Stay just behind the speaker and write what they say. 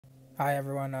Hi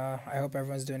everyone, I hope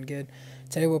everyone's doing good.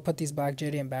 Today we'll put these black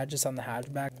JDM badges on the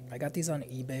hatchback. I got these on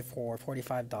eBay for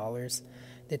 $45.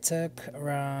 They took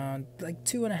around like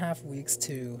 2.5 weeks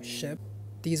to ship.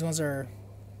 These ones are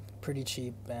pretty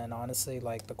cheap and honestly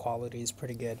like the quality is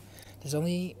pretty good.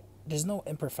 There's no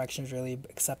imperfections really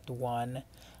except one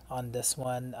on this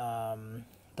one.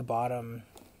 The bottom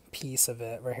piece of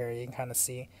it right here you can kind of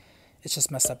see it's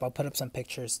just messed up. I'll put up some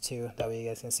pictures too, that way you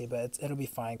guys can see, but it'll be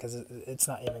fine because it's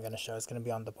not even going to show. It's going to be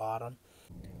on the bottom.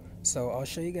 So I'll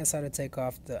show you guys how to take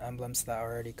off the emblems that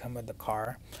already come with the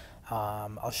car.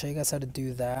 I'll show you guys how to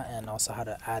do that and also how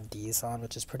to add these on,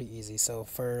 which is pretty easy. So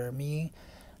for me,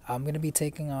 I'm going to be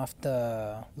taking off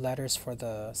the letters for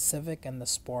the Civic and the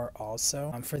Sport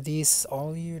also. For these,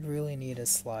 all you'd really need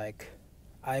is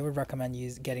I would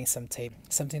recommend getting some tape,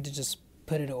 something to just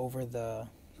put it over the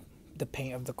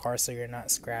paint of the car so you're not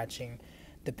scratching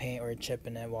the paint or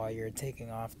chipping it while you're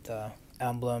taking off the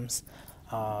emblems.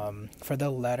 For the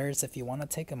letters, if you want to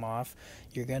take them off,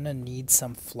 you're gonna need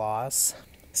some floss.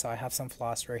 So I have some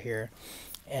floss right here,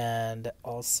 and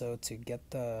also to get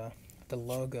the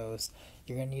logos,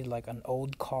 you're gonna need like an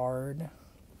old card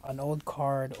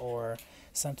or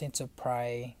something to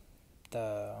pry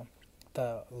the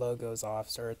logos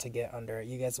off or to get under it.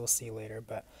 You guys will see later,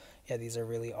 but yeah, these are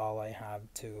really all I have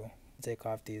to take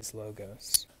off these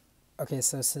logos. Okay,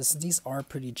 so since these are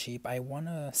pretty cheap, I want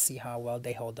to see how well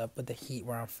they hold up with the heat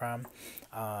where I'm from.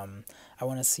 I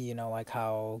want to see, like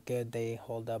how good they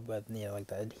hold up with, like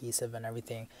the adhesive and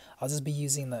everything. I'll just be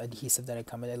using the adhesive that it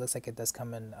comes in. It looks like it does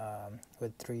come in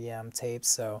with 3M tape,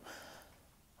 so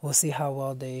we'll see how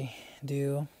well they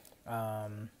do.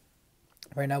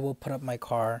 Right now we'll put up my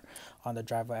car on the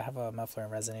driveway. I have a muffler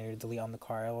and resonator delete on the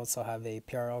car. I also have a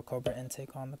PRL Cobra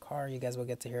intake on the car. You guys will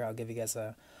get to hear. I'll give you guys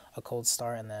a cold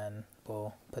start and then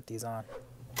we'll put these on.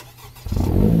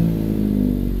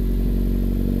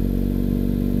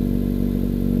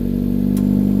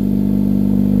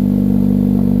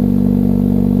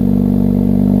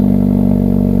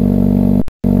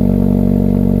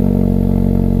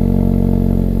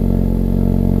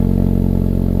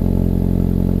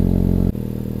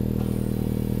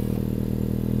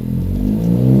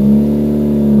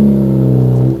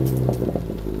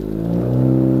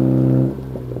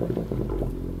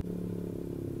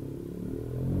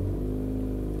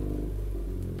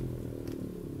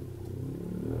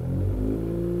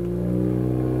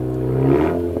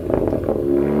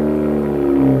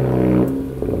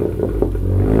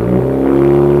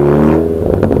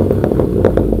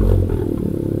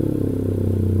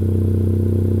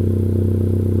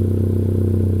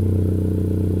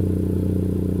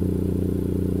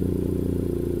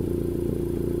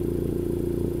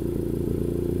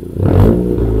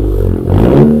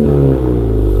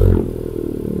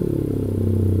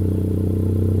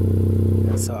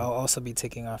 So I'll also be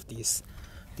taking off these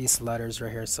letters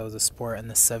right here, so the Sport and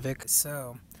the Civic.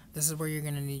 So this is where you're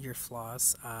gonna need your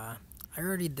floss. I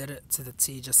already did it to the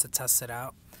T just to test it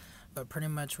out, but pretty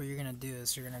much what you're gonna do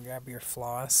is you're gonna grab your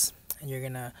floss and you're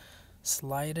gonna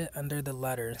slide it under the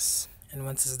letters, and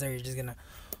once it's there you're just gonna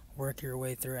work your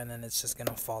way through and then it's just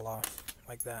gonna fall off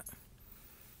like that.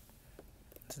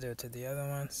 Let's do it to the other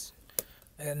ones,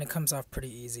 and it comes off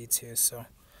pretty easy too, so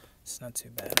it's not too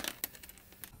bad.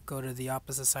 Go to the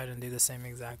opposite side and do the same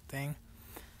exact thing.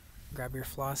 Grab your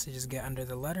floss, you just get under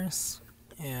the letters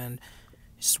and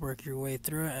just work your way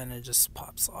through it and it just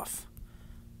pops off.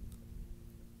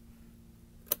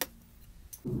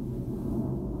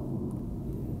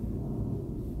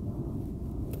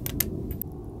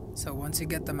 So once you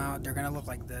get them out, they're gonna look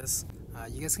like this.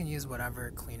 You guys can use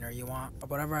whatever cleaner you want, but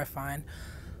whatever I find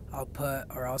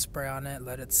I'll spray on it,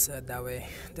 let it sit, that way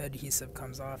the adhesive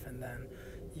comes off and then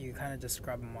you kind of just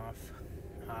scrub them off.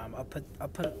 I'll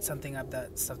put something up,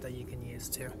 that stuff that you can use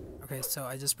too. Okay, so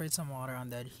I just sprayed some water on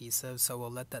the adhesive, so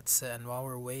we'll let that sit, and while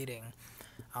we're waiting,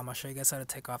 I'll show you guys how to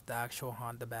take off the actual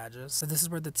Honda badges. So this is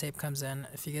where the tape comes in.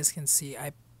 If you guys can see,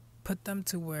 I put them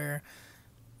to where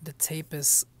the tape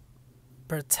is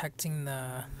protecting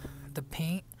the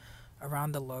paint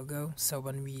around the logo, so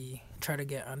when we try to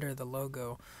get under the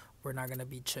logo, we're not going to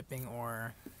be chipping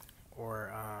or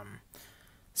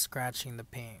scratching the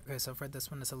paint. Okay, so for this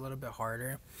one it's a little bit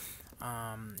harder.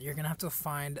 You're gonna have to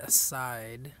find a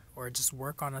side or just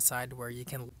work on a side where you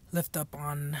can lift up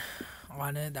on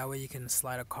it, that way you can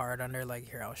slide a card under, like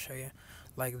here I'll show you,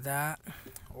 like that,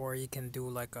 or you can do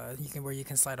like where you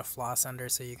can slide a floss under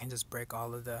so you can just break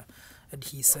all of the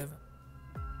adhesive.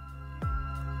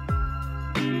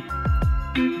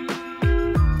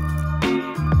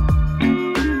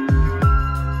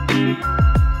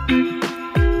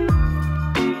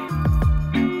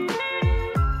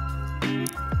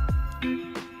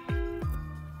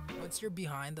 once you're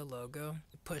behind the logo,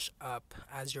 push up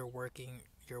as you're working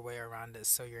your way around it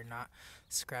so you're not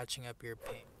scratching up your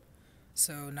paint.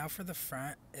 So now for the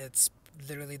front, it's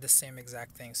literally the same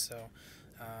exact thing. So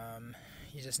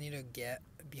you just need to get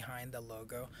behind the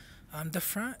logo. The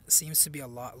front seems to be a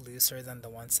lot looser than the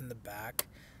ones in the back.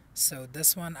 So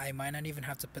this one, I might not even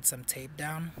have to put some tape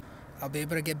down. I'll be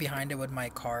able to get behind it with my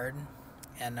card,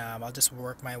 and I'll just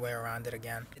work my way around it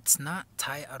again. It's not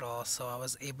tight at all, so I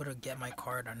was able to get my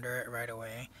card under it right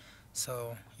away.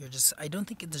 So I don't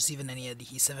think there's even any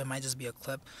adhesive, it might just be a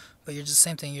clip, but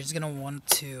same thing, you're just gonna want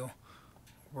to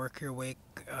work your way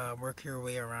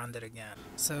around it again.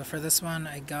 So for this one,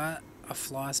 I got a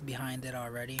floss behind it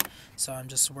already, so I'm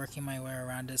just working my way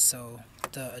around it so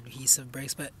the adhesive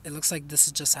breaks, but it looks like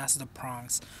this just has the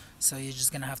prongs, so you're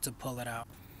just gonna have to pull it out.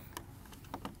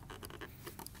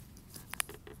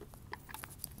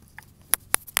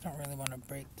 Don't really want to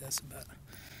break this, but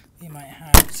you might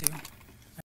have to.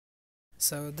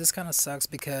 So this kind of sucks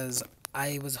because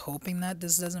I was hoping that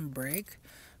this doesn't break,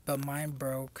 but mine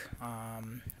broke.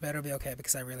 But it'll be okay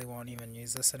because I really won't even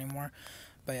use this anymore.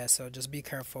 But yeah, so just be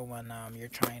careful when you're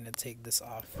trying to take this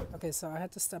off. Okay, so I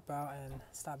had to step out and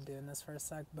stop doing this for a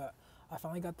sec, but I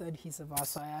finally got the adhesive off.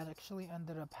 So I actually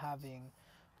ended up having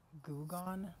Goo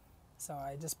Gone. So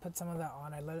I just put some of that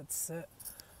on, I let it sit,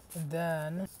 and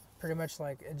then pretty much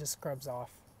like it just scrubs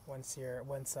off once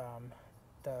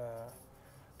the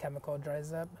chemical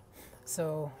dries up.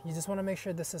 So you just want to make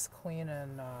sure this is clean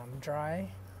and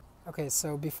dry. Okay,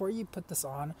 so before you put this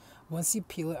on, once you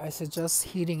peel it, I suggest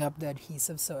heating up the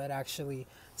adhesive so it actually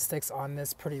sticks on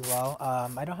this pretty well.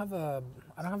 I don't have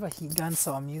a heat gun,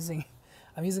 so I'm using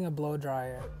a blow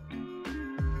dryer.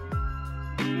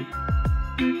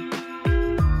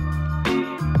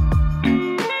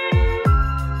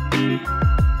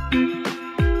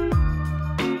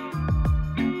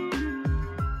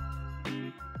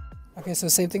 Okay, so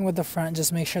same thing with the front.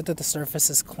 Just make sure that the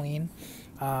surface is clean.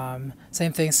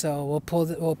 Same thing. So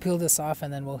we'll peel this off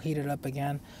and then we'll heat it up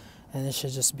again, and it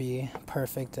should just be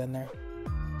perfect in there.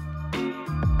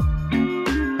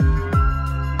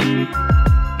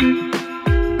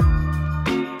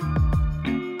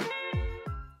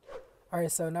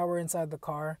 Alright, so now we're inside the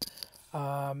car.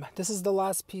 This is the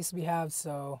last piece we have,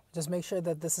 so just make sure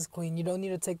that this is clean. You don't need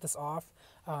to take this off.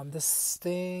 This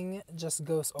thing just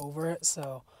goes over it,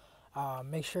 so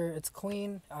make sure it's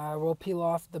clean. We'll peel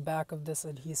off the back of this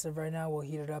adhesive right now. We'll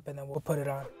heat it up and then we'll put it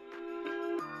on.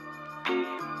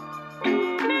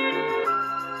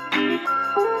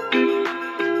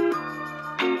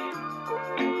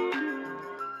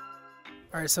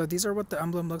 Alright, so these are what the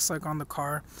emblem looks like on the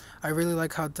car. I really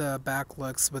like how the back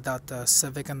looks without the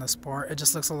Civic and the Sport. It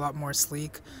just looks a lot more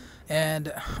sleek.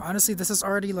 And honestly, this is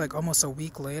already like almost a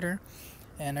week later,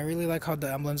 and I really like how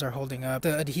the emblems are holding up.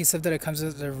 The adhesive that it comes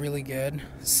with are really good,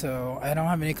 so I don't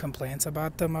have any complaints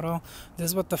about them at all. This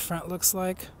is what the front looks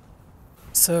like.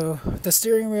 So the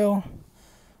steering wheel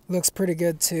looks pretty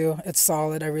good too. It's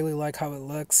solid. I really like how it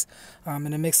looks,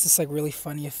 and it makes this like really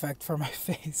funny effect for my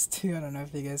face too. I don't know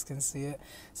if you guys can see it.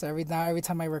 So every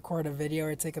time I record a video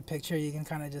or take a picture, you can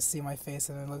kind of just see my face,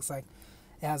 and it looks like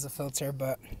it has a filter.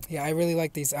 But yeah, I really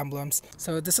like these emblems.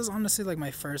 So this is honestly like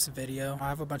my first video. I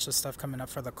have a bunch of stuff coming up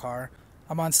for the car.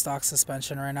 I'm on stock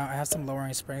suspension right now. I have some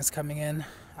lowering springs coming in.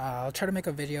 I'll try to make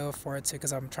a video for it too,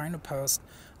 because I'm trying to post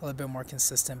a little bit more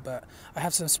consistent. But I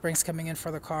have some springs coming in for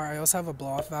the car. I also have a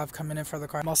blow-off valve coming in for the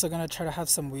car. I'm also going to try to have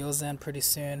some wheels in pretty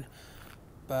soon.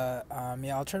 But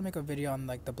yeah, I'll try to make a video on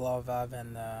like the blow-off valve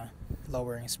and the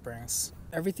lowering springs.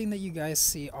 Everything that you guys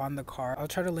see on the car, I'll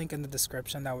try to link in the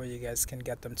description. That way you guys can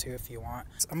get them too if you want.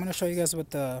 So I'm going to show you guys what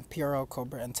the PRL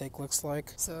Cobra intake looks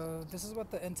like. So this is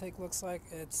what the intake looks like.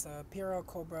 It's a PRL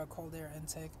Cobra cold air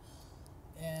intake.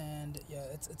 And yeah,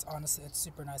 it's honestly, it's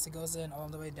super nice. It goes in all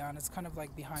the way down. It's kind of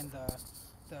like behind the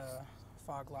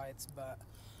fog lights, but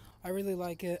I really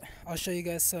like it. I'll show you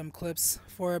guys some clips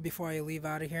for it before I leave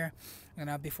out of here.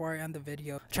 And before I end the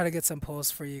video, try to get some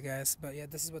pulls for you guys. But yeah,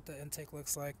 this is what the intake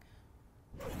looks like.